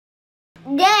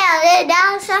sit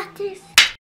down, Shotties.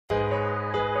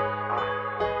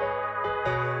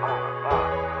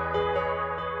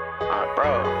 Bro,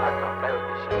 I can't play with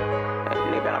this shit. Hey,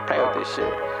 nigga better play with this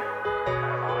shit.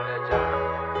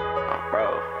 Bro.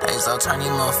 Hey, so turn these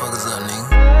motherfuckers up, nigga.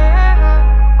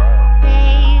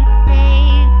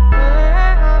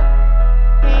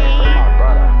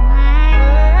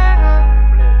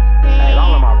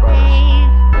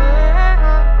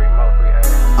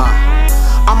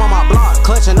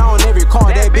 Clutching on every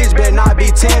car, that bitch better not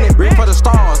be tinted. Reach for the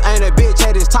stars, ain't a bitch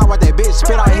at his top, what that bitch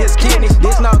spit out his kidney.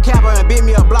 This no capper and beat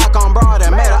me a block on broad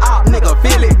and made a op, nigga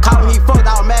feel it. Caught me, he fucked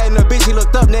out mad in the bitch, he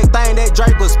looked up, next thing that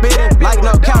Drake was spitting. Like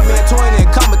no cap, man, 20 in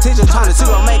competition, tryna see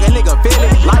what make a nigga feel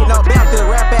it. Like no Baptist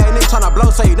rap ass nigga tryna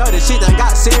blow, so you know this shit done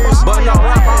got serious. But no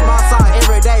rap on my side,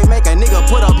 every day make a nigga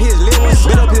put up his limits.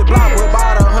 Spit up his block with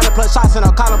about 100 plus shots in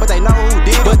a column, but they know who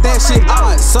did it. But that shit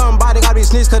odd, somebody gotta be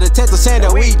snitched cause the test was saying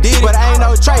that we did it. But ain't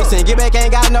no tracing, get back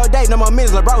ain't got no date, no more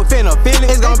minutes, bro, finna feel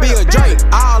it. It's gonna be a Drake,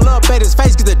 all up at his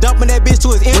face, cause the dumping that bitch to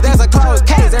his empty. But that's a closed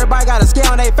case, everybody got a scale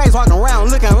on their face, walking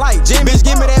around looking like Jimmy. Bitch,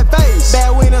 give me that face,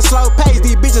 bad wind and slow pace,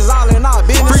 these bitches all in our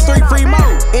business. Free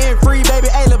mode, in free, baby,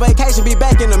 Ayla vacation, be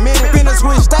back in a minute. Finna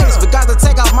switch states, forgot to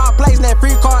take off my place, and that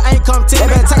free car ain't come to me. They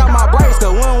better take off my brakes,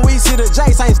 cause when we see the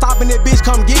Jace, ain't stopping that bitch,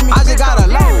 come get me. I just got a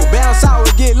load, bounce out,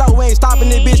 we get low, we ain't stopping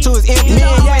this bitch to his empty. Me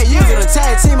and Jayjizzle, the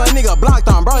tag team, a nigga blocked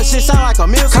on, bro, this shit sound like a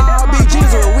milk. Call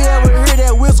Jayjizzle, we ever hear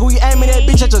that whistle, we aiming that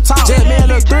bitch at your top. Just man,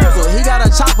 look thrizzle, he got a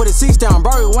chop with his seats down,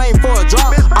 bro, he waiting for a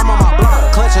drop. I'm on my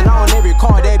block, clutching on every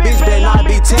car, that bitch better not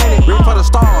be tinted. Reach for the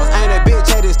stars, ain't a bitch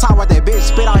at his top, what that bitch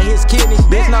spit out his kidney.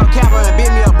 Bitch no capper and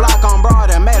beat me a block on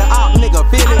broad and made a op, nigga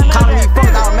feel it. Caught me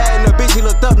fucked out mad in the bitch, he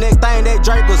looked up, next thing that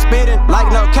Drake was spitting. Like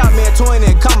no cap, man, 20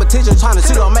 in competition, tryna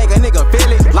see what make a nigga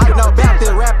feel it. Like no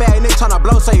Baptist rap ass nigga tryna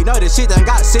blow, so you know this shit done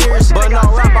got serious. But no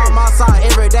rap on my side,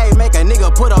 every day make a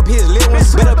nigga put up his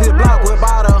limits. Spit up his block with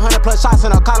about 100 plus shots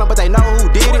in a column, but they know